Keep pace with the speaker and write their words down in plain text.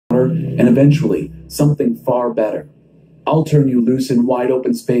water, and eventually something far better. I'll turn you loose in wide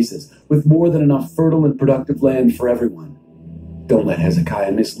open spaces with more than enough fertile and productive land for everyone. Don't let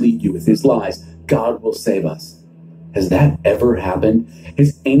Hezekiah mislead you with his lies. God will save us. Has that ever happened?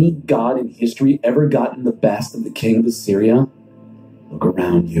 Has any god in history ever gotten the best of the king of Assyria? Look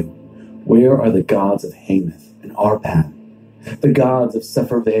around you. Where are the gods of Hamath and Arpad? The gods of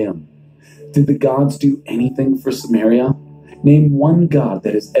Sepharvaim? Did the gods do anything for Samaria? Name one god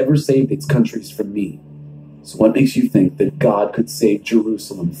that has ever saved its countries from me. So what makes you think that God could save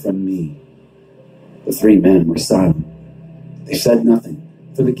Jerusalem from me? The three men were silent. They said nothing,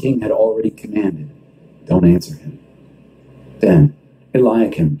 for the king had already commanded, "Don't answer him." Then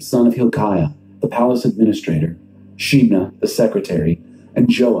Eliakim, son of Hilkiah, the palace administrator, Shebna, the secretary, and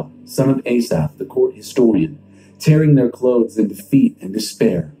Joah, son of Asaph, the court historian, tearing their clothes in defeat and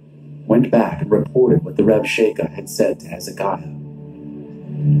despair, went back and reported what the Rabshakeh had said to Hezekiah.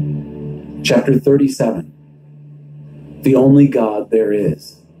 Chapter 37. The only God there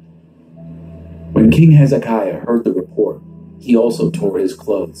is. When King Hezekiah heard the report, he also tore his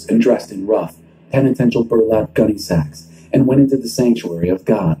clothes and dressed in rough, penitential burlap gunny sacks and went into the sanctuary of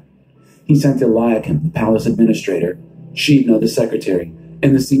God. He sent Eliakim, the palace administrator, Shebna, the secretary,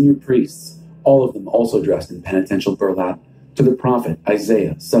 and the senior priests, all of them also dressed in penitential burlap, to the prophet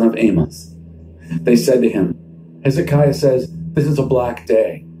Isaiah, son of Amos. They said to him, "Hezekiah says, this is a black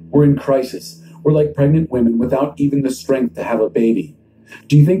day. We're in crisis. We're like pregnant women without even the strength to have a baby.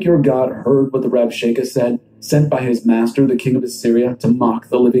 Do you think your God heard what the Rabshakeh said, sent by his master, the king of Assyria, to mock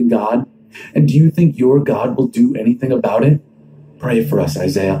the living God? And do you think your God will do anything about it? Pray for us,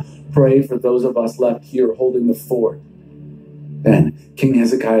 Isaiah. Pray for those of us left here holding the fort." Then King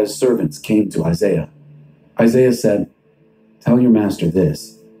Hezekiah's servants came to Isaiah. Isaiah said, "Tell your master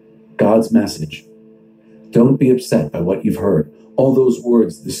this, God's message. Don't be upset by what you've heard, all those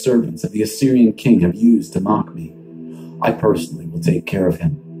words the servants of the Assyrian king have used to mock me. I personally will take care of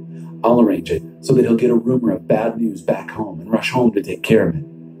him. I'll arrange it so that he'll get a rumor of bad news back home and rush home to take care of it.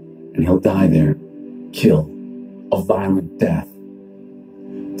 And he'll die there, killed, a violent death."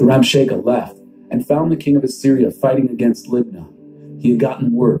 The Rabshakeh left and found the king of Assyria fighting against Libnah. He had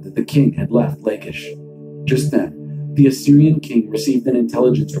gotten word that the king had left Lachish. Just then, the Assyrian king received an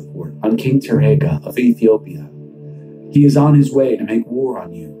intelligence report on King Tirhakah of Ethiopia. "He is on his way to make war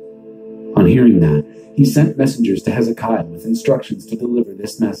on you." On hearing that, he sent messengers to Hezekiah with instructions to deliver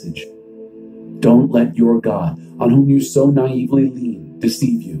this message. "Don't let your God, on whom you so naively lean,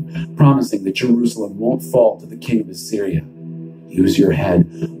 deceive you, promising that Jerusalem won't fall to the king of Assyria. Use your head.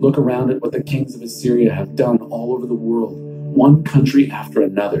 Look around at what the kings of Assyria have done all over the world, one country after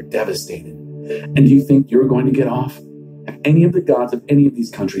another devastated. And do you think you're going to get off? Have any of the gods of any of these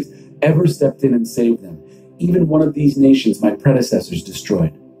countries ever stepped in and saved them? Even one of these nations my predecessors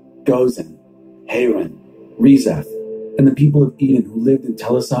destroyed. Gozan, Haran, Rezeph, and the people of Eden who lived in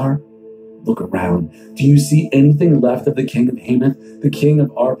Telassar? Look around. Do you see anything left of the king of Hamath, the king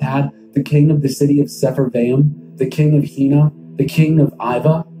of Arpad, the king of the city of Sepharvaim, the king of Hena, the king of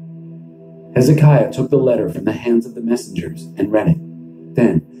Ivah?" Hezekiah took the letter from the hands of the messengers and read it.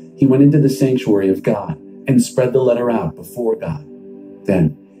 Then he went into the sanctuary of God and spread the letter out before God.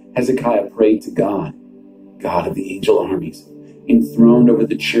 Then Hezekiah prayed to God, "God of the angel armies, enthroned over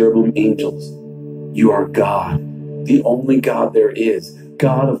the cherubim angels, you are God, the only God there is,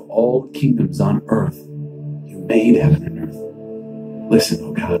 God of all kingdoms on earth. You made heaven and earth. Listen,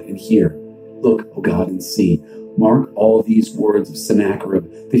 O God, and hear. Look, O God, and see. Mark all these words of Sennacherib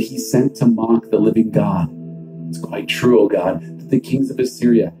that he sent to mock the living God. It's quite true, O God, that the kings of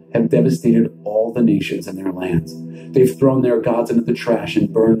Assyria have devastated all the nations and their lands. They've thrown their gods into the trash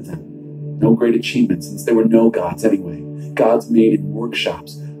and burned them. No great achievement, since there were no gods anyway. Gods made in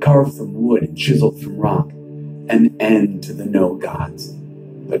workshops, carved from wood and chiseled from rock. An end to the no gods.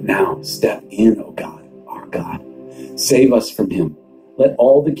 But now step in, O God, our God. Save us from him. Let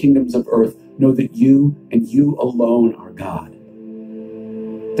all the kingdoms of earth know that you and you alone are God."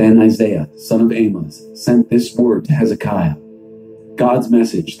 Then Isaiah, son of Amos, sent this word to Hezekiah. "God's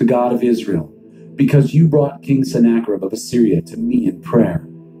message, the God of Israel. Because you brought King Sennacherib of Assyria to me in prayer,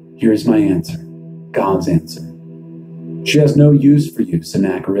 here is my answer, God's answer. She has no use for you,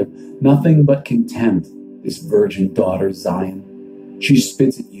 Sennacherib, nothing but contempt, this virgin daughter Zion. She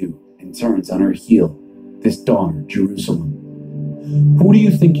spits at you and turns on her heel, this daughter Jerusalem. Who do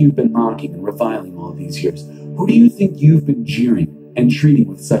you think you've been mocking and reviling all these years? Who do you think you've been jeering and treating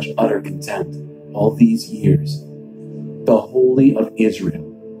with such utter contempt all these years? The Holy of Israel.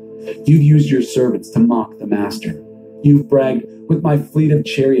 You've used your servants to mock the Master. You've bragged, with my fleet of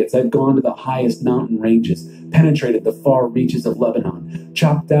chariots I've gone to the highest mountain ranges, penetrated the far reaches of Lebanon,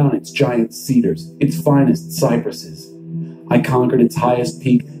 chopped down its giant cedars, its finest cypresses. I conquered its highest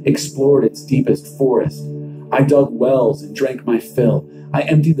peak, explored its deepest forest. I dug wells and drank my fill. I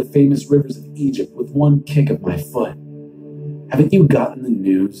emptied the famous rivers of Egypt with one kick of my foot. Haven't you gotten the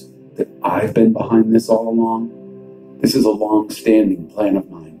news that I've been behind this all along? This is a long-standing plan of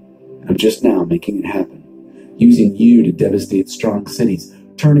mine, and I'm just now making it happen, using you to devastate strong cities,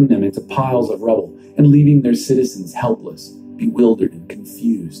 turning them into piles of rubble, and leaving their citizens helpless, bewildered and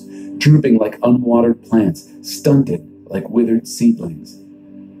confused, drooping like unwatered plants, stunted like withered seedlings.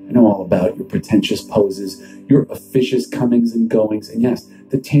 I know all about your pretentious poses, your officious comings and goings, and yes,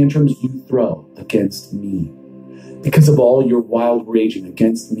 the tantrums you throw against me. Because of all your wild raging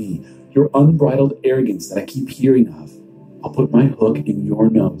against me, your unbridled arrogance that I keep hearing of, I'll put my hook in your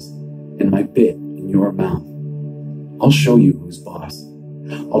nose and my bit in your mouth. I'll show you who's boss.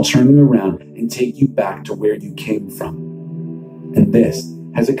 I'll turn you around and take you back to where you came from. And this,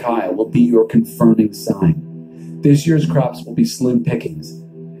 Hezekiah, will be your confirming sign. This year's crops will be slim pickings,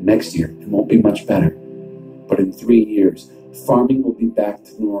 and next year it won't be much better. But in 3 years, farming will be back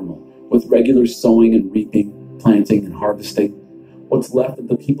to normal, with regular sowing and reaping, planting and harvesting. What's left of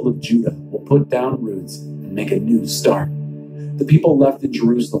the people of Judah will put down roots and make a new start. The people left in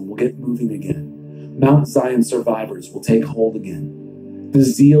Jerusalem will get moving again. Mount Zion survivors will take hold again. The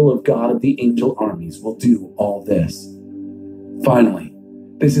zeal of God of the angel armies will do all this. Finally,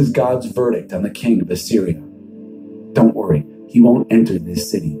 this is God's verdict on the king of Assyria. Don't worry, he won't enter this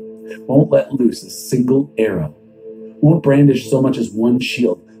city, won't let loose a single arrow, won't brandish so much as one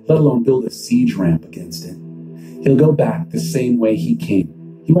shield, let alone build a siege ramp against it. He'll go back the same way he came.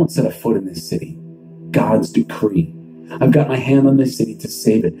 He won't set a foot in this city. God's decree. I've got my hand on this city to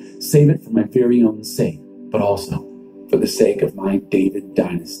save it for my very own sake, but also for the sake of my David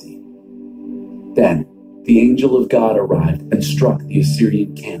dynasty. Then the angel of God arrived and struck the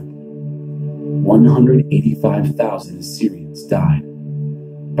Assyrian camp. 185,000 Assyrians died.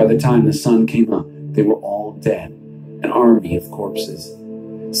 By the time the sun came up, they were all dead, an army of corpses.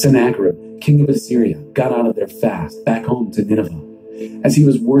 Sennacherib, king of Assyria, got out of their fast back home to Nineveh. As he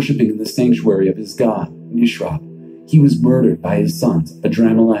was worshiping in the sanctuary of his god, Nisroch, he was murdered by his sons,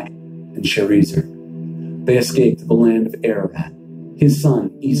 Adramelech and Sharezer. They escaped to the land of Ararat. His son,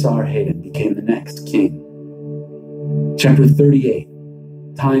 Esarhaddon, became the next king. Chapter 38.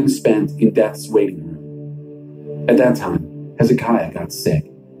 Time spent in death's waiting room. At that time, Hezekiah got sick.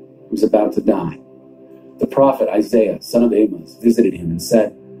 He was about to die. The prophet Isaiah, son of Amos, visited him and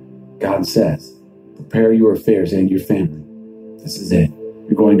said, God says, prepare your affairs and your family. This is it.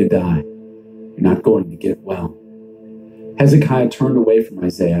 You're going to die. You're not going to get well. Hezekiah turned away from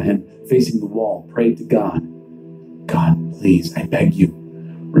Isaiah and, facing the wall, prayed to God. God, please, I beg you,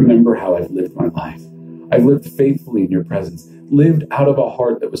 remember how I've lived my life. I've lived faithfully in your presence, lived out of a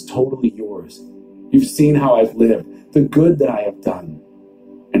heart that was totally yours. You've seen how I've lived, the good that I have done.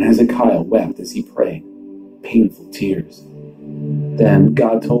 And Hezekiah wept as he prayed, painful tears. Then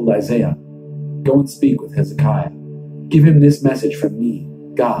God told Isaiah, go and speak with Hezekiah. Give him this message from me,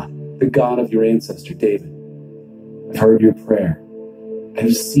 God, the God of your ancestor David. I've heard your prayer.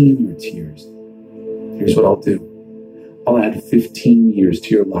 I've seen your tears. Here's what I'll do. I'll add 15 years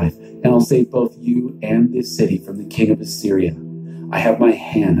to your life, and I'll save both you and this city from the king of Assyria. I have my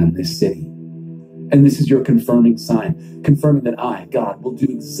hand on this city. And this is your confirming sign, confirming that I, God, will do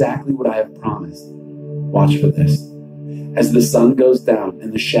exactly what I have promised. Watch for this. As the sun goes down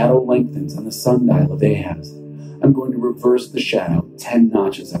and the shadow lengthens on the sundial of Ahaz, I'm going to reverse the shadow 10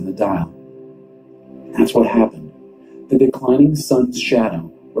 notches on the dial. And that's what happened. The declining sun's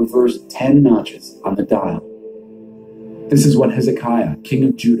shadow reversed 10 notches on the dial. This is what Hezekiah, king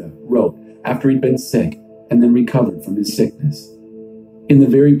of Judah, wrote after he'd been sick and then recovered from his sickness. In the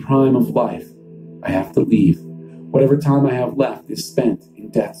very prime of life, I have to leave. Whatever time I have left is spent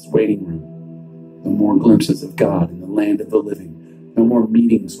in death's waiting room. No more glimpses of God in the land of the living. No more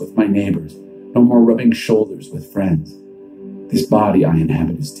meetings with my neighbors. No more rubbing shoulders with friends. This body I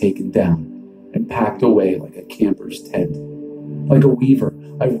inhabit is taken down and packed away like a camper's tent. Like a weaver,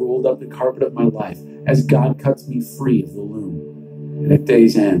 I've rolled up the carpet of my life as God cuts me free of the loom, and at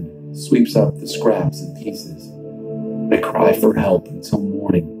day's end sweeps up the scraps and pieces. I cry for help until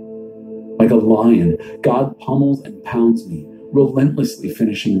morning. Like a lion, God pummels and pounds me, relentlessly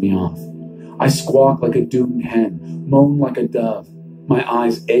finishing me off. I squawk like a doomed hen, moan like a dove. My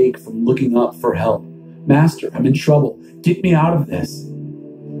eyes ache from looking up for help. Master, I'm in trouble. Get me out of this.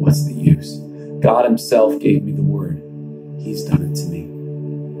 What's the use? God himself gave me the word. He's done it to me.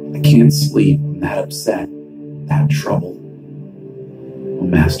 I can't sleep. I'm that upset, that trouble. Oh,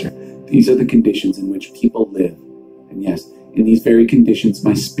 Master, these are the conditions in which people live. And yes, in these very conditions,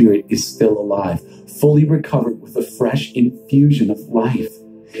 my spirit is still alive, fully recovered with a fresh infusion of life.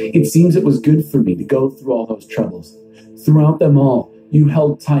 It seems it was good for me to go through all those troubles. Throughout them all, you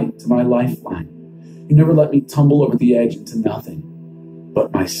held tight to my lifeline. You never let me tumble over the edge into nothing.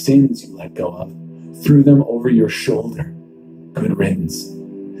 But my sins you let go of, threw them over your shoulder. Good riddance.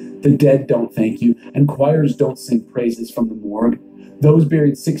 The dead don't thank you, and choirs don't sing praises from the morgue. Those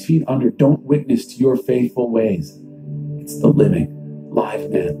buried 6 feet under don't witness to your faithful ways. It's the living,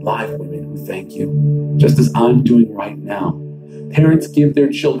 live men, live women who thank you, just as I'm doing right now. Parents give their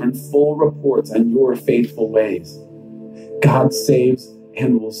children full reports on your faithful ways. God saves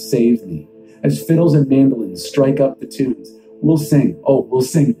and will save me. As fiddles and mandolins strike up the tunes, we'll sing,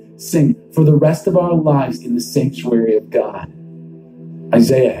 sing for the rest of our lives in the sanctuary of God.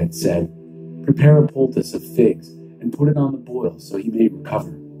 Isaiah had said, prepare a poultice of figs and put it on the boil so he may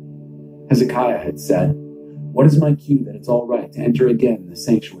recover. Hezekiah had said, what is my cue that it's all right to enter again the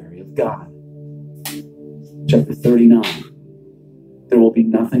sanctuary of God? Chapter 39. There will be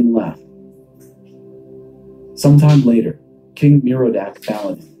nothing left. Sometime later, King Merodach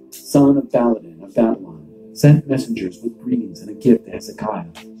Baladan, son of Baladan of Babylon, sent messengers with greetings and a gift to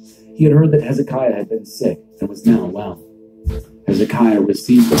Hezekiah. He had heard that Hezekiah had been sick and was now well. Hezekiah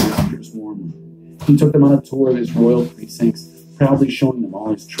received the messengers warmly. He took them on a tour of his royal precincts, proudly showing them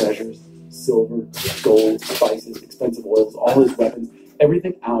all his treasures, silver, gold, spices, expensive oils, all his weapons,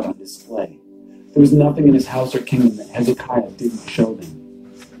 everything out on display. There was nothing in his house or kingdom that Hezekiah didn't show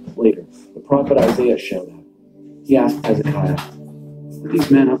them. Later, the prophet Isaiah showed up. He asked Hezekiah, what are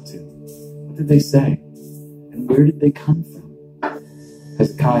these men up to? What did they say? And where did they come from?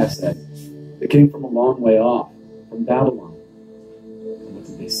 Hezekiah said, they came from a long way off, from Babylon. And what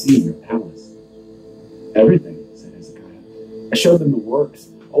did they see in your palace? Everything, said Hezekiah. I showed them the works,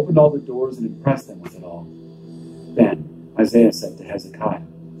 opened all the doors, and impressed them with it all. Then Isaiah said to Hezekiah,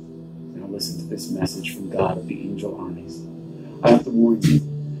 now listen to this message from God of the angel armies. I have to warn you,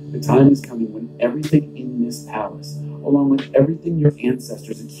 the time is coming when everything in this palace, along with everything your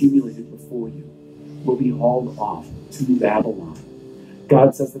ancestors accumulated before you, will be hauled off to Babylon.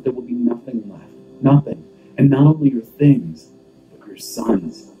 God says that there will be nothing left, nothing, and not only your things, but your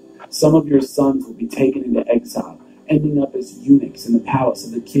sons. Some of your sons will be taken into exile, ending up as eunuchs in the palace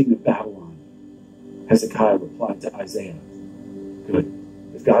of the king of Babylon. Hezekiah replied to Isaiah, good.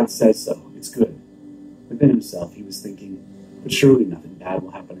 If God says so, it's good. Within himself, he was thinking, but surely nothing bad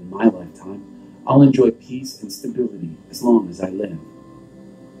will happen in my lifetime. I'll enjoy peace and stability as long as I live.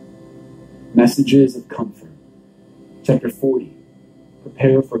 Messages of comfort. Chapter 40.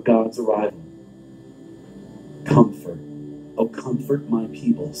 Prepare for God's arrival. Comfort. Oh, comfort my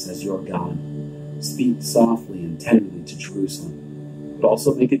people, says your God. Speak softly and tenderly to Jerusalem, but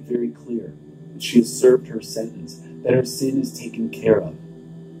also make it very clear that she has served her sentence, that her sin is taken care of,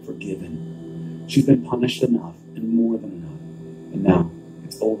 forgiven. She's been punished enough and more than enough, and now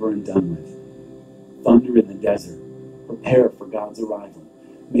it's over and done with. Thunder in the desert. Prepare for God's arrival.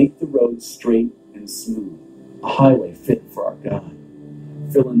 Make the road straight and smooth, a highway fit for our God.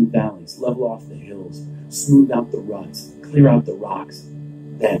 Fill in the valleys, level off the hills, smooth out the ruts, clear out the rocks.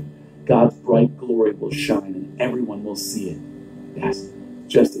 Then God's bright glory will shine and everyone will see it. Yes,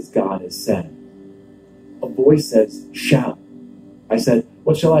 just as God has said. A voice says, shout. I said,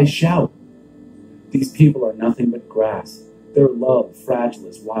 what shall I shout? These people are nothing but grass. Their love fragile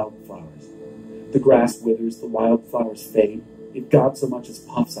as wildflowers. The grass withers, the wildflowers fade, if God so much as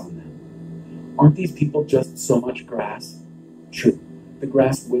puffs on them. Aren't these people just so much grass? True, the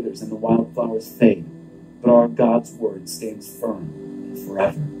grass withers and the wildflowers fade, but our God's word stands firm and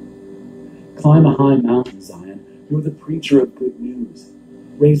forever. Climb a high mountain, Zion. You're the preacher of good news.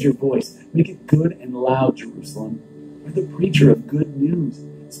 Raise your voice. Make it good and loud, Jerusalem. You're the preacher of good news.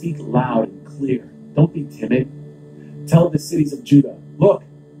 Speak loud and clear. Don't be timid. Tell the cities of Judah, look,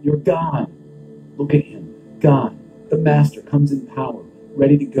 your God. Look at him. God, the Master, comes in power,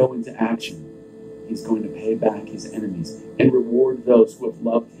 ready to go into action. He's going to pay back his enemies and reward those who have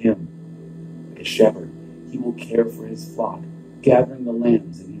loved him. Like a shepherd, he will care for his flock, gathering the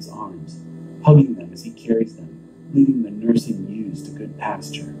lambs in his arms, hugging them as he carries them, leading the nursing ewes to good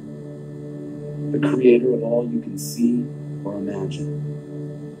pasture. The creator of all you can see or imagine.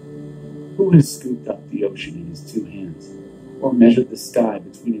 Who has scooped up the ocean in his 2 hands, or measured the sky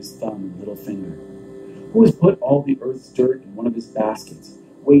between his thumb and little finger? Who has put all the earth's dirt in one of his baskets,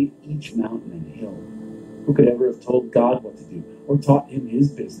 weighed each mountain and hill? Who could ever have told God what to do, or taught him his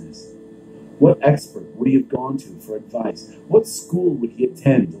business? What expert would he have gone to for advice? What school would he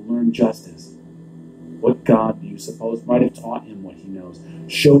attend to learn justice? What God you suppose, might have taught him what he knows,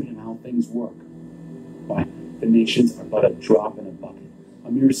 showed him how things work. Why, the nations are but a drop in a bucket,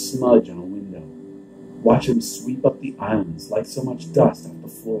 a mere smudge on a window. Watch him sweep up the islands like so much dust off the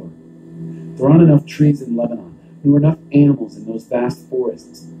floor. There aren't enough trees in Lebanon, nor enough animals in those vast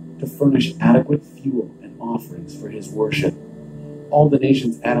forests to furnish adequate fuel and offerings for his worship. All the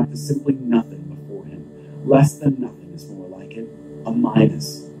nations add up to simply nothing before him. Less than nothing is more like it, a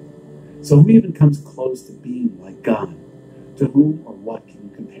minus. So who even comes close to being like God? To whom or what can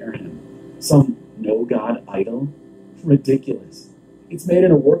you compare him? Some no-God idol? Ridiculous. It's made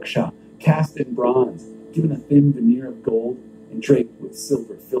in a workshop, cast in bronze, given a thin veneer of gold, and draped with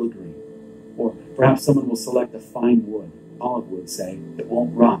silver filigree. Or perhaps someone will select a fine wood, olive wood, say, that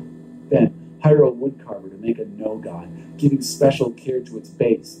won't rot. Then hire a woodcarver to make a no-God, giving special care to its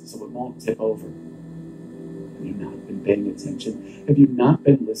base so it won't tip over. Have you not been paying attention? Have you not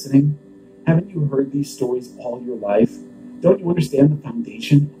been listening? Haven't you heard these stories all your life? Don't you understand the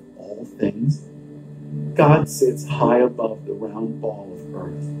foundation of all things? God sits high above the round ball of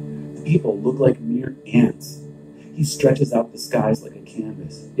earth. The people look like mere ants. He stretches out the skies like a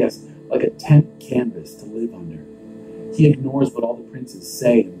canvas. Yes, like a tent canvas to live under. He ignores what all the princes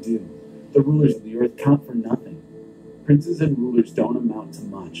say and do. The rulers of the earth count for nothing. Princes and rulers don't amount to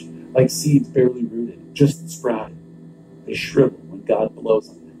much, like seeds barely rooted, just sprouted. They shrivel when God blows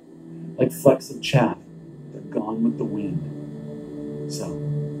on them. Like flecks of chaff, they're gone with the wind. So,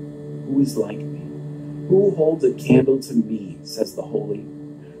 who is like me? Who holds a candle to me, says the holy?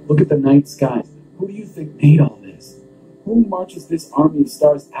 Look at the night skies. Who do you think made all this? Who marches this army of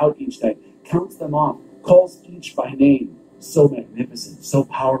stars out each night, counts them off, calls each by name, so magnificent, so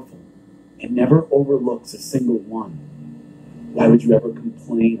powerful, and never overlooks a single one? Why would you ever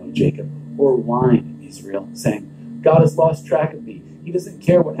complain, O Jacob, or whine, Israel, saying, God has lost track of me. He doesn't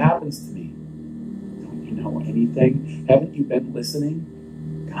care what happens to me. Don't you know anything? Haven't you been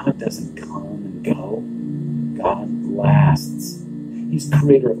listening? God doesn't come and go. God lasts. He's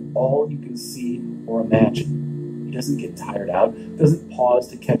creator of all you can see or imagine. He doesn't get tired out, doesn't pause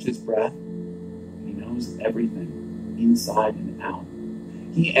to catch his breath. He knows everything, inside and out.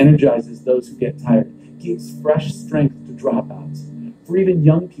 He energizes those who get tired, gives fresh strength to dropouts. For even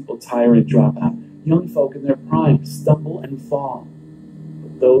young people tire and drop out. Young folk in their prime stumble and fall.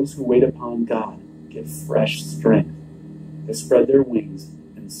 But those who wait upon God get fresh strength. They spread their wings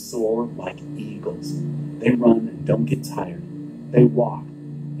and soar like eagles. They run and don't get tired. They walk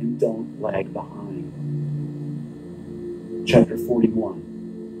and don't lag behind. Chapter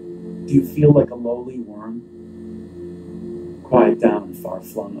 41. Do you feel like a lowly worm? Quiet down,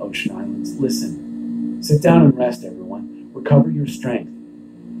 far-flung ocean islands. Listen. Sit down and rest, everyone. Recover your strength.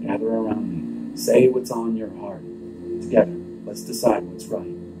 Gather around me. Say what's on your heart. Together, let's decide what's right.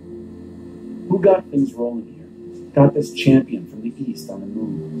 Who got things rolling here? Got this champion from the east on the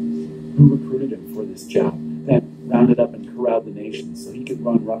moon? Who recruited him for this job, then rounded up and corralled the nations so he could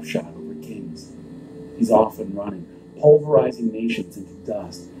run roughshod over kings? He's off and running, pulverizing nations into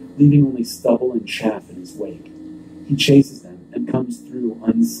dust, leaving only stubble and chaff in his wake. He chases them and comes through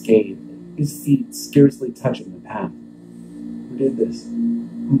unscathed, his feet scarcely touching the path. Who did this?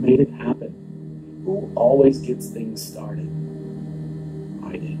 Who made it happen? Who always gets things started?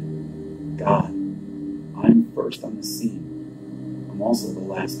 I did. God. I'm first on the scene. I'm also the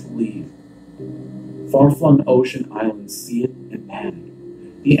last to leave. Far-flung ocean islands see it and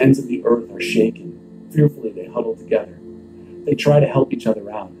panic. The ends of the earth are shaken. Fearfully they huddle together. They try to help each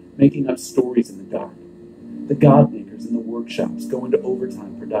other out, making up stories in the dark. The god makers in the workshops go into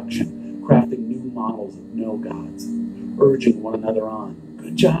overtime production, crafting new models of no gods, urging one another on.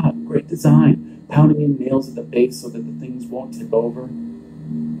 Good job, great design, pounding in nails at the base so that the things won't tip over.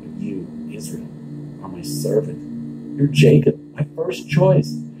 But you, Israel, are my servant. You're Jacob, my first choice,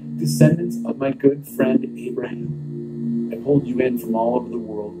 descendants of my good friend Abraham. I pulled you in from all over the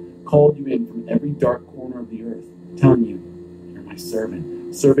world, called you in from every dark corner of the earth, telling you, you're my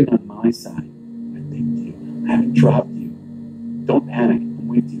servant, serving on my side. I picked you. I haven't dropped you. Don't panic. I'm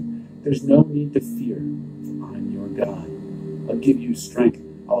with you. There's no need to fear, for I'm your God. I'll give you strength.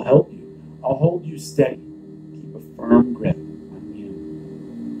 I'll help you. I'll hold you steady. Keep a firm grip on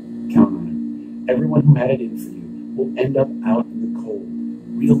you. Count on it. Everyone who had it in for you will end up out in the cold.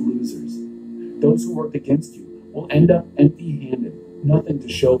 Real losers. Those who worked against you will end up empty-handed, nothing to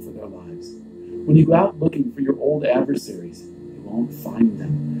show for their lives. When you go out looking for your old adversaries, you won't find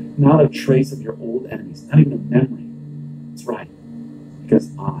them. Not a trace of your old enemies, not even a memory. That's right, because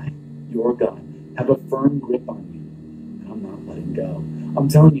I, your God, have a firm grip on you, and I'm not letting go. I'm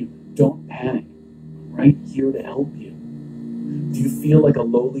telling you, don't panic. I'm right here to help you. Do you feel like a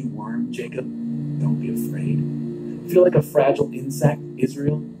lowly worm, Jacob? Don't be afraid. Feel like a fragile insect,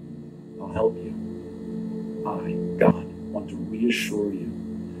 Israel? I'll help you. I, God, want to reassure you,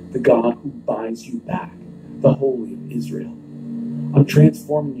 the God who buys you back, the Holy of Israel. I'm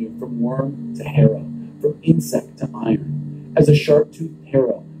transforming you from worm to harrow, from insect to iron. As a sharp-toothed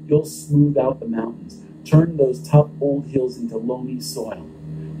harrow, you'll smooth out the mountains, turn those tough old hills into loamy soil.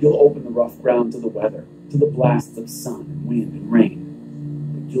 You'll open the rough ground to the weather, to the blasts of sun and wind and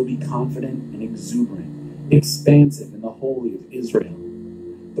rain. But you'll be confident and exuberant, expansive in the Holy of Israel.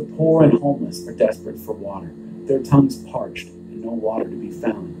 The poor and homeless are desperate for water, their tongues parched and no water to be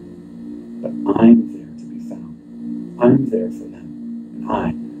found. But I'm there to be found. I'm there for them. And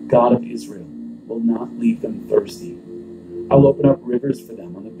I, God of Israel, will not leave them thirsty. I'll open up rivers for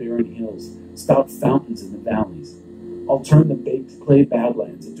them on the barren hills, spout fountains in the valleys. I'll turn the baked clay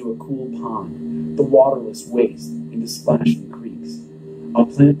badlands into a cool pond, the waterless waste into splashing creeks. I'll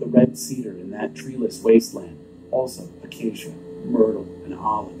plant the red cedar in that treeless wasteland, also acacia, myrtle, and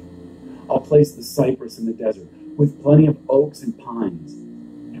olive. I'll place the cypress in the desert, with plenty of oaks and pines.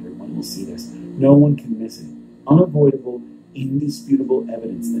 Everyone will see this. No one can miss it. Unavoidable, indisputable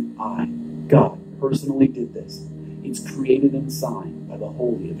evidence that I, God, personally did this. It's created and signed by the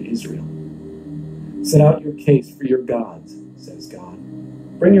Holy of Israel. Set out your case for your gods, says God.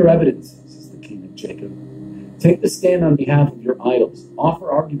 Bring your evidence, says the King of Jacob. Take the stand on behalf of your idols.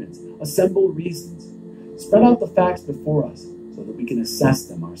 Offer arguments. Assemble reasons. Spread out the facts before us so that we can assess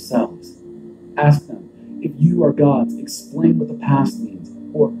them ourselves. Ask them, if you are gods, explain what the past means.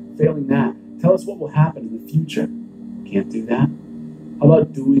 Or, failing that, tell us what will happen in the future. Can't do that? How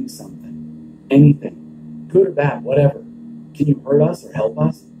about doing something? Anything. Good or bad, whatever. Can you hurt us or help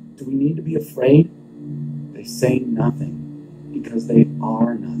us? Do we need to be afraid? They say nothing because they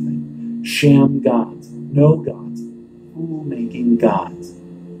are nothing. Sham gods, no gods, fool-making gods.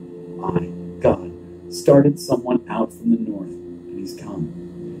 I, God, started someone out from the north, and he's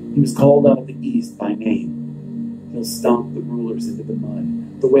come. He was called out of the east by name. He'll stomp the rulers into the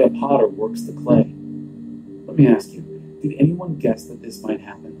mud, the way a potter works the clay. Let me ask you, did anyone guess that this might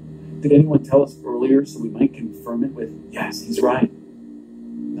happen? Did anyone tell us earlier so we might confirm it with, yes, he's right?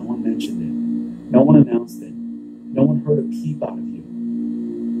 No one mentioned it. No one announced it. No one heard a peep out of you.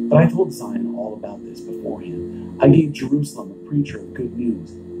 But I told Zion all about this beforehand. I gave Jerusalem a preacher of good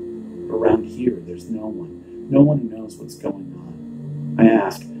news. But around here, there's no one. No one who knows what's going on. I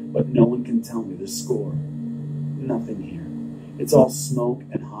ask, but no one can tell me the score. Nothing here. It's all smoke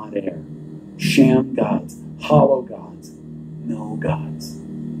and hot air. Sham gods, hollow gods, no gods.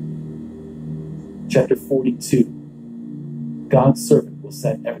 Chapter 42. God's servant will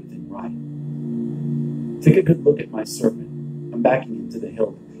set everything right. Take a good look at my servant. I'm backing him to the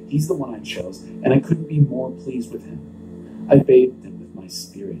hilt. He's the one I chose, and I couldn't be more pleased with him. I bathed him with my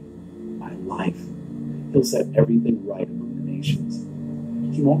spirit, my life. He'll set everything right among the nations.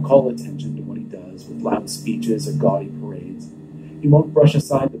 He won't call attention to what he does with loud speeches or gaudy parades. He won't brush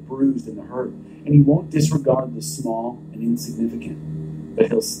aside the bruised and the hurt, and he won't disregard the small and insignificant, but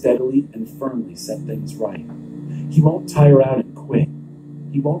he'll steadily and firmly set things right. He won't tire out and quit.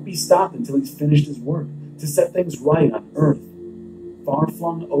 He won't be stopped until he's finished his work to set things right on earth.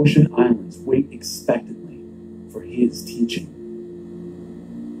 Far-flung ocean islands wait expectantly for his teaching.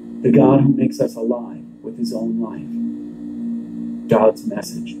 The God who makes us alive with his own life. God's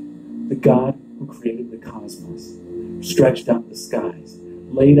message. The God who created the cosmos, stretched out the skies,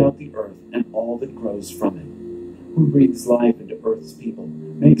 laid out the earth and all that grows from it, who breathes life into earth's people,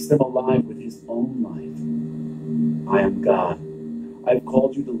 makes them alive with his own life. I am God. I've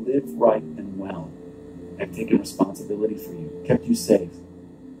called you to live right and well. I've taken responsibility for you, kept you safe.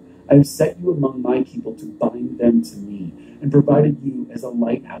 I have set you among my people to bind them to me, and provided you as a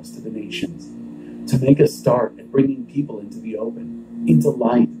lighthouse to the nations, to make a start at bringing people into the open, into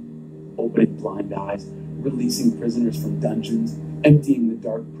light, opening blind eyes, releasing prisoners from dungeons, emptying the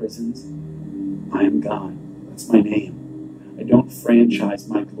dark prisons. I am God. That's my name. I don't franchise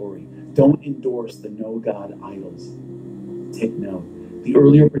my glory. Don't endorse the no-God idols. Take note. The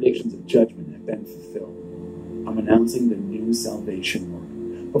earlier predictions of judgment have been fulfilled. I'm announcing the new salvation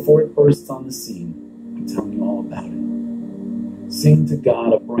work. Before it bursts on the scene, I'm telling you all about it. Sing to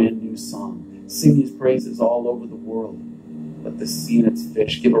God a brand new song. Sing his praises all over the world. Let the sea and its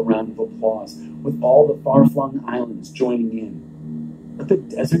fish give a round of applause, with all the far-flung islands joining in. Let the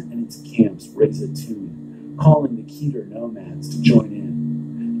desert and its camps raise a tune, calling the Kedar nomads to join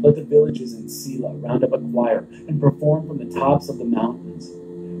in. Let the villages in Sela round up a choir and perform from the tops of the mountains.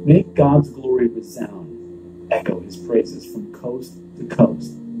 Make God's glory resound. Echo his praises from coast to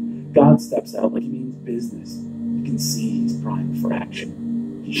coast. God steps out like he means business. You can see he's primed for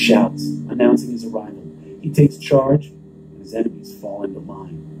action. He shouts, announcing his arrival. He takes charge, and his enemies fall into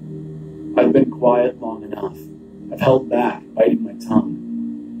line. I've been quiet long enough. I've held back, biting my tongue.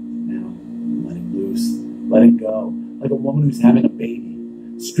 Now, I'm letting loose, letting go, like a woman who's having a baby,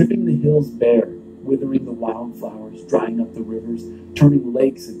 stripping the hills bare, withering the wildflowers, drying up the rivers, turning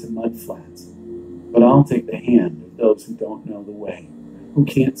lakes into mud flats. But I'll take the hand of those who don't know the way, who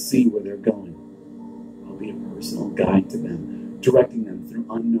can't see where they're going. I'll be a personal guide to them, directing them through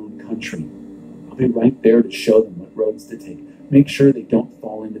unknown country. I'll be right there to show them what roads to take, make sure they don't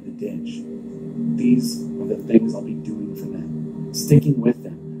fall into the ditch. These are the things I'll be doing for them, sticking with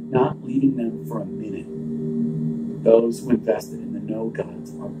them, not leaving them for a minute. Those who invested in the no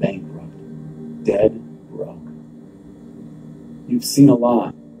gods are bankrupt, dead broke. You've seen a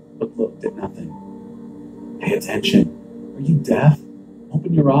lot, but looked at nothing. Pay attention. Are you deaf?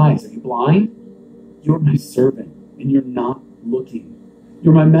 Open your eyes. Are you blind? You're my servant, and you're not looking.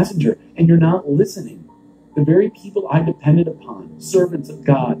 You're my messenger, and you're not listening. The very people I depended upon, servants of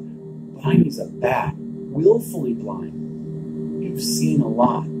God, blind as a bat, willfully blind. You've seen a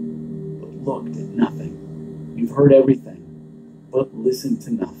lot, but looked at nothing. You've heard everything, but listened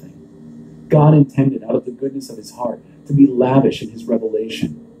to nothing. God intended, out of the goodness of his heart, to be lavish in his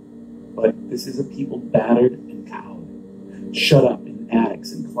revelation. But this is a people battered and cowed, shut up in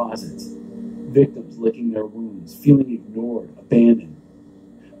attics and closets, victims licking their wounds, feeling ignored, abandoned.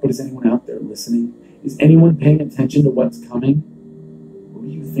 But is anyone out there listening? Is anyone paying attention to what's coming? Or do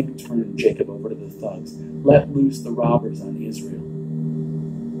you think turned Jacob over to the thugs, let loose the robbers on Israel?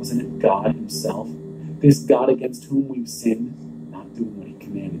 Wasn't it God himself, this God against whom we've sinned, not doing what he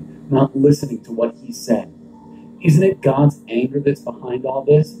commanded, not listening to what he said? Isn't it God's anger that's behind all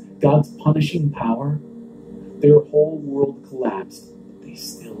this? God's punishing power? Their whole world collapsed, but they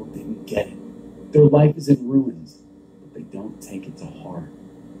still didn't get it. Their life is in ruins, but they don't take it to heart.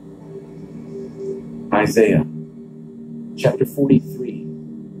 Isaiah, chapter 43,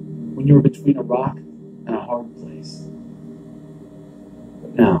 when you're between a rock and a hard place.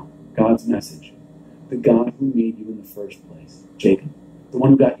 But now, God's message, the God who made you in the first place, Jacob, the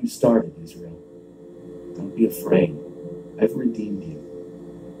one who got you started, Israel. Don't be afraid. I've redeemed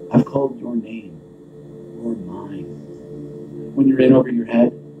you. I've called your name. You're mine. When you're in over your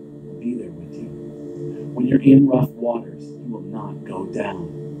head, I'll be there with you. When you're in rough waters, you will not go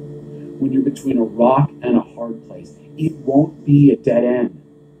down. When you're between a rock and a hard place, it won't be a dead end,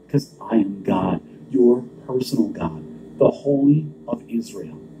 because I am God, your personal God, the Holy of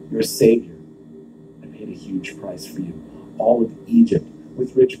Israel, your Savior. I paid a huge price for you, all of Egypt,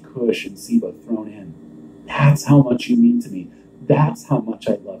 with rich Cush and Seba thrown in. That's how much you mean to me. That's how much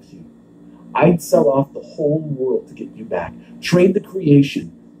I love you. I'd sell off the whole world to get you back, trade the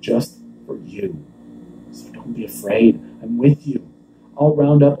creation just for you. So don't be afraid. I'm with you. I'll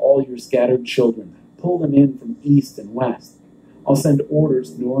round up all your scattered children, pull them in from east and west. I'll send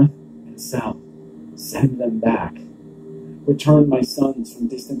orders north and south. Send them back. Return my sons from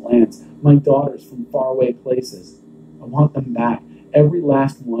distant lands, my daughters from faraway places. I want them back, every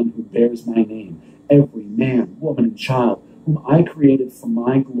last one who bears my name, every man, woman, and child whom I created for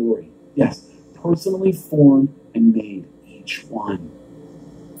my glory. Yes, personally formed and made, each one.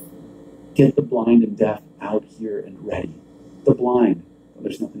 Get the blind and deaf out here and ready. The blind, though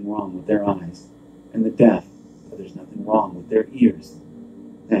there's nothing wrong with their eyes, and the deaf, though there's nothing wrong with their ears.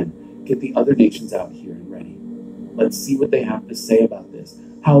 Then get the other nations out here and ready. Let's see what they have to say about this,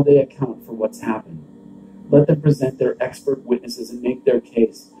 how they account for what's happened. Let them present their expert witnesses and make their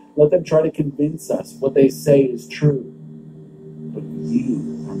case. Let them try to convince us what they say is true. But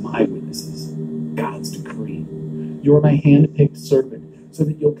you are my witnesses, God's decree. You're my hand-picked servant, so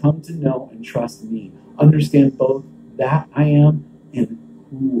that you'll come to know and trust me, understand both that I am and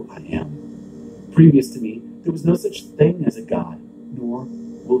who I am. Previous to me, there was no such thing as a God, nor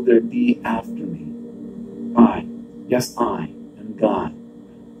will there be after me. Yes, I am God.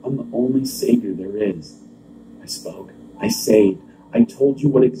 I'm the only Savior there is. I spoke, I saved, I told you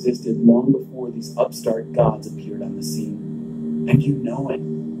what existed long before these upstart gods appeared on the scene. And you know it.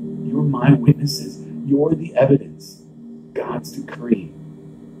 You're my witnesses. You're the evidence. God's decree.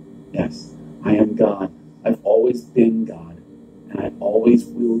 Yes, I am God. I've always been God, and I always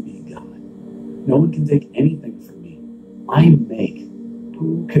will be God. No one can take anything from me. I make.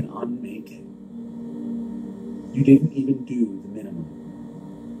 Who can unmake it? You didn't even do the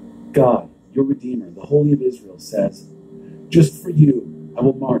minimum. God, your Redeemer, the Holy of Israel, says, just for you, I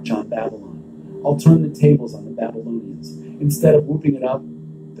will march on Babylon. I'll turn the tables on the Babylonians. Instead of whooping it up,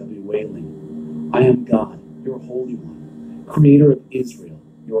 they'll be wailing. I am God, your Holy One, Creator of Israel,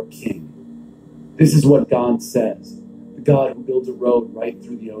 your King. This is what God says, the God who builds a road right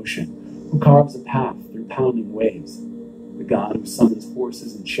through the ocean, who carves a path through pounding waves, the God who summons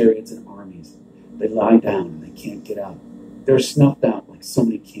horses and chariots and armies. They lie down and they can't get up. They're snuffed out like so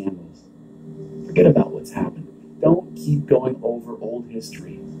many candles. Forget about what's happened. Don't keep going over old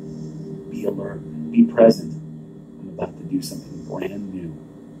history. Be alert. Be present. I'm about to do something brand new.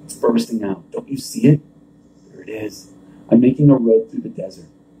 It's bursting out. Don't you see it? There it is. I'm making a road through the desert,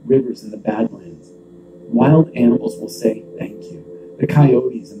 rivers in the Badlands. Wild animals will say thank you. The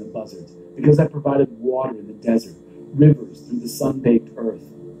coyotes and the buzzards, because I provided water in the desert, rivers through the sun-baked earth.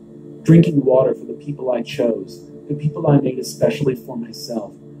 Drinking water for the people I chose, the people I made especially for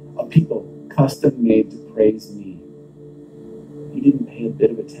myself, a people custom-made to praise me. You didn't pay a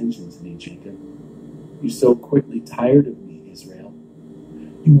bit of attention to me, Jacob. You so quickly tired of me, Israel.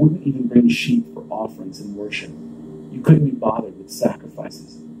 You wouldn't even bring sheep for offerings and worship. You couldn't be bothered with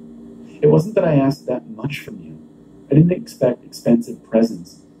sacrifices. It wasn't that I asked that much from you. I didn't expect expensive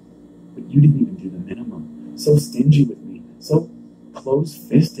presents. But you didn't even do the minimum. So stingy with me. So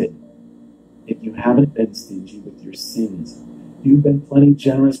close-fisted. If you haven't been stingy with your sins, you've been plenty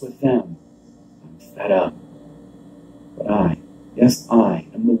generous with them. I'm fed up. But I, yes, I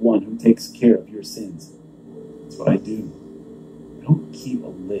am the one who takes care of your sins. That's what I do. I don't keep a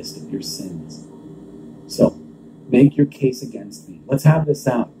list of your sins. So, make your case against me. Let's have this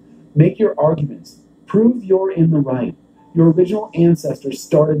out. Make your arguments. Prove you're in the right. Your original ancestors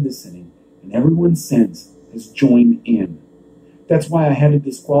started the sinning, and everyone since has joined in. That's why I had to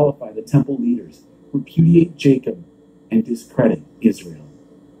disqualify the temple leaders, repudiate Jacob, and discredit Israel.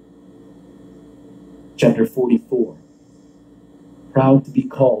 Chapter 44. Proud to be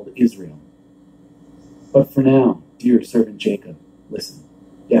called Israel. But for now, dear servant Jacob, listen.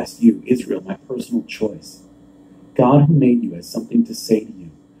 Yes, you, Israel, my personal choice. God who made you has something to say to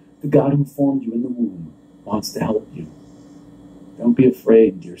you. The God who formed you in the womb wants to help you. Don't be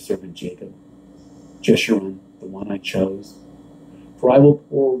afraid, dear servant Jacob. Jeshurun, the one I chose. For I will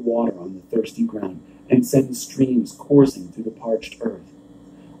pour water on the thirsty ground and send streams coursing through the parched earth.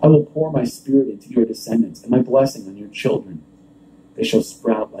 I will pour my spirit into your descendants and my blessing on your children. They shall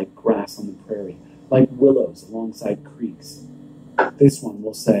sprout like grass on the prairie, like willows alongside creeks. This one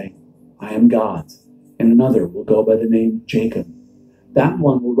will say, I am God's, and another will go by the name Jacob. That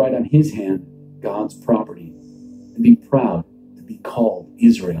one will write on his hand God's property and be proud to be called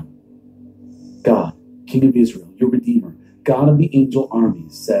Israel. God, King of Israel, your Redeemer, God of the angel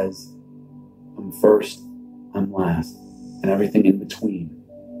armies, says, I'm first, I'm last, and everything in between.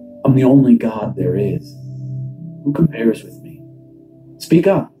 I'm the only God there is. Who compares with me? Speak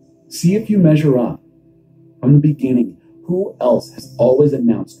up. See if you measure up. From the beginning, who else has always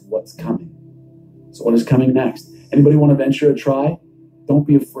announced what's coming? So what is coming next? Anybody want to venture a try? Don't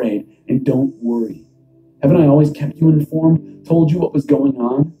be afraid and don't worry. Haven't I always kept you informed, told you what was going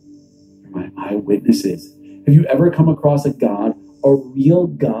on? You're my eyewitnesses. Have you ever come across a God, a real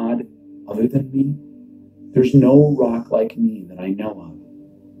God other than me? There's no rock like me that I know of.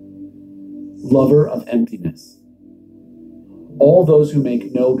 Lover of emptiness. All those who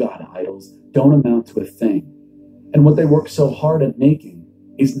make no God idols don't amount to a thing. And what they work so hard at making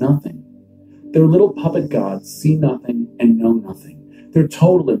is nothing. Their little puppet gods see nothing and know nothing. They're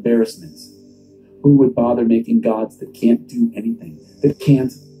total embarrassments. Who would bother making gods that can't do anything, that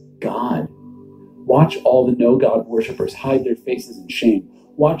can't God? Watch all the no-God worshippers hide their faces in shame.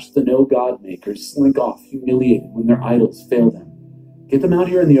 Watch the no-God makers slink off humiliated when their idols fail them. Get them out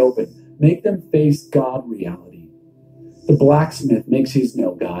here in the open. Make them face God reality. The blacksmith makes his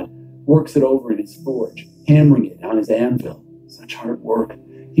no-God, works it over in his forge, hammering it on his anvil. Such hard work.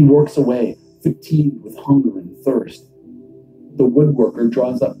 He works away, fatigued with hunger and thirst. The woodworker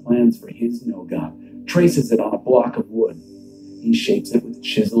draws up plans for his no-God, traces it on a block of wood. He shapes it with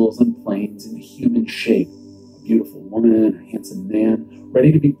chisels and planes into human shape. A beautiful woman, a handsome man,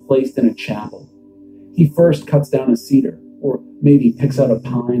 ready to be placed in a chapel. He first cuts down a cedar, or maybe picks out a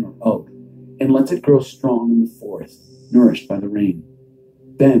pine or oak, and lets it grow strong in the forest, nourished by the rain.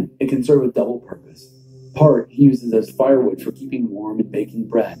 Then it can serve a double purpose. Part he uses as firewood for keeping warm and baking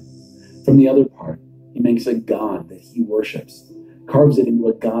bread. From the other part, he makes a god that he worships, carves it into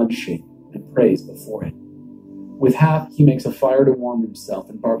a god shape, and prays before it. With half, he makes a fire to warm himself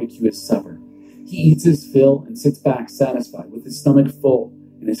and barbecue his supper. He eats his fill and sits back satisfied with his stomach full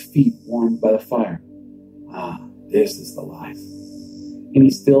and his feet warmed by the fire. Ah, this is the life. And he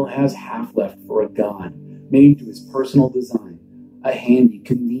still has half left for a god, made to his personal design, a handy,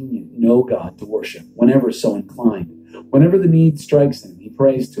 convenient no-God to worship whenever so inclined. Whenever the need strikes him, he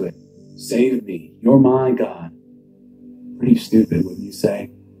prays to it. Save me, you're my God. Pretty stupid, wouldn't you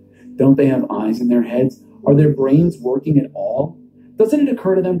say? Don't they have eyes in their heads? Are their brains working at all? Doesn't it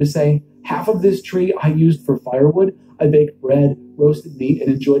occur to them to say, Half of this tree I used for firewood. I baked bread, roasted meat,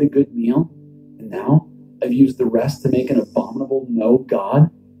 and enjoyed a good meal. And now I've used the rest to make an abominable no God.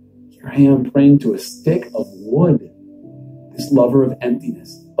 Here I am praying to a stick of wood. This lover of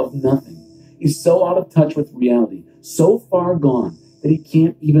emptiness, of nothing, is so out of touch with reality, so far gone that he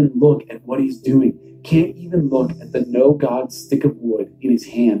can't even look at what he's doing, can't even look at the no God stick of wood in his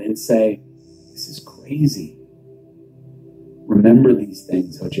hand and say, this is crazy. Remember these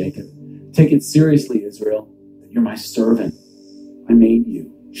things, O Jacob. Take it seriously, Israel, that you're my servant. I made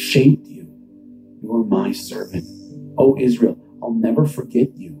you, shaped you. You are my servant. O Israel, I'll never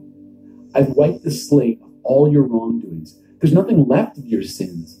forget you. I've wiped the slate of all your wrongdoings. There's nothing left of your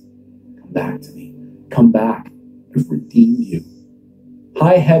sins. Come back to me. Come back. I've redeemed you.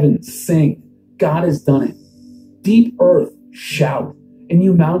 High heavens, sing. God has done it. Deep earth, shout. And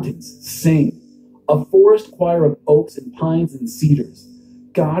you mountains, sing. A forest choir of oaks and pines and cedars.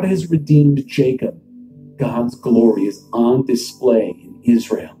 God has redeemed Jacob. God's glory is on display in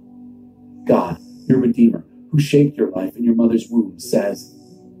Israel. God, your Redeemer, who shaped your life in your mother's womb, says,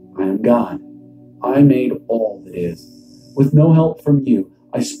 I am God. I made all that is. With no help from you,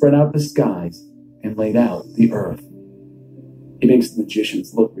 I spread out the skies and laid out the earth. He makes the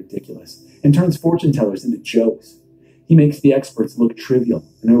magicians look ridiculous and turns fortune tellers into jokes. He makes the experts look trivial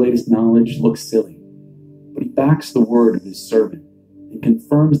and their latest knowledge look silly. But he backs the word of his servant and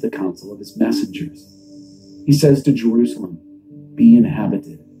confirms the counsel of his messengers. He says to Jerusalem, be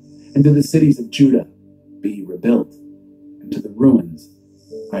inhabited, and to the cities of Judah, be rebuilt, and to the ruins,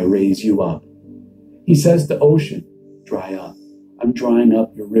 I raise you up. He says to ocean, dry up. I'm drying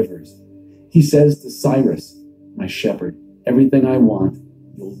up your rivers. He says to Cyrus, my shepherd, everything I want,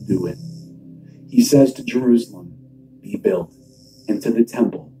 you'll do it. He says to Jerusalem, be built, and to the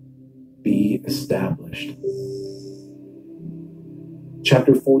temple, be established.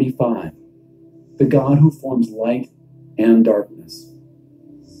 Chapter 45, the God who forms light and darkness.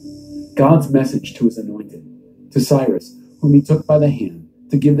 God's message to his anointed, to Cyrus, whom he took by the hand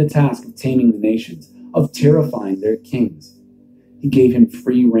to give the task of taming the nations, of terrifying their kings. He gave him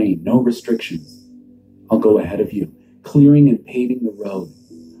free rein, no restrictions. I'll go ahead of you, clearing and paving the road.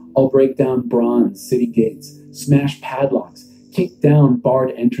 I'll break down bronze city gates, smash padlocks, kick down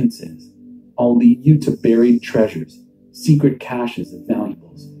barred entrances. I'll lead you to buried treasures, secret caches of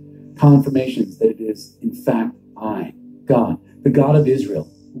valuables, confirmations that it is, in fact, I, God, the God of Israel,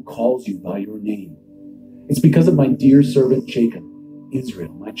 who calls you by your name. It's because of my dear servant Jacob,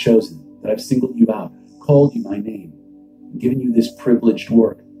 Israel, my chosen, that I've singled you out, called you by name, and given you this privileged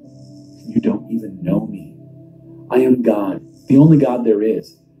work. You don't even know me. I am God, the only God there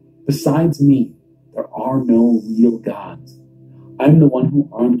is. Besides me, there are no real gods. I'm the one who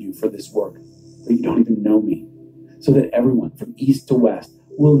armed you for this work, but you don't even know me, so that everyone from east to west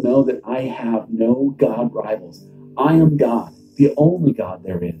will know that I have no God rivals. I am God, the only God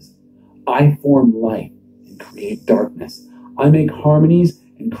there is. I form light and create darkness. I make harmonies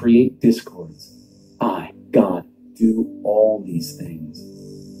and create discords. I, God, do all these things.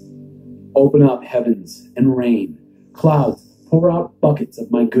 Open up heavens and rain. Clouds, pour out buckets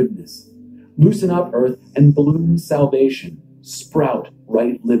of my goodness. Loosen up earth and bloom salvation. Sprout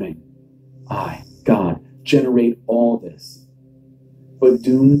right living. I, God, generate all this. But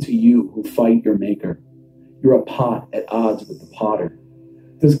doom to you who fight your maker. You're a pot at odds with the potter.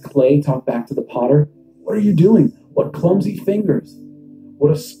 Does clay talk back to the potter? What are you doing? What clumsy fingers?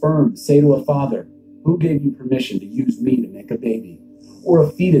 Would a sperm say to a father, who gave you permission to use me to make a baby? Or a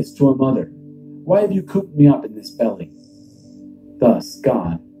fetus to a mother? Why have you cooped me up in this belly? Thus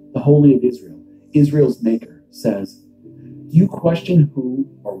God, the Holy of Israel, Israel's maker, says, do you question who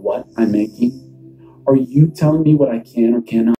or what I'm making? Are you telling me what I can or cannot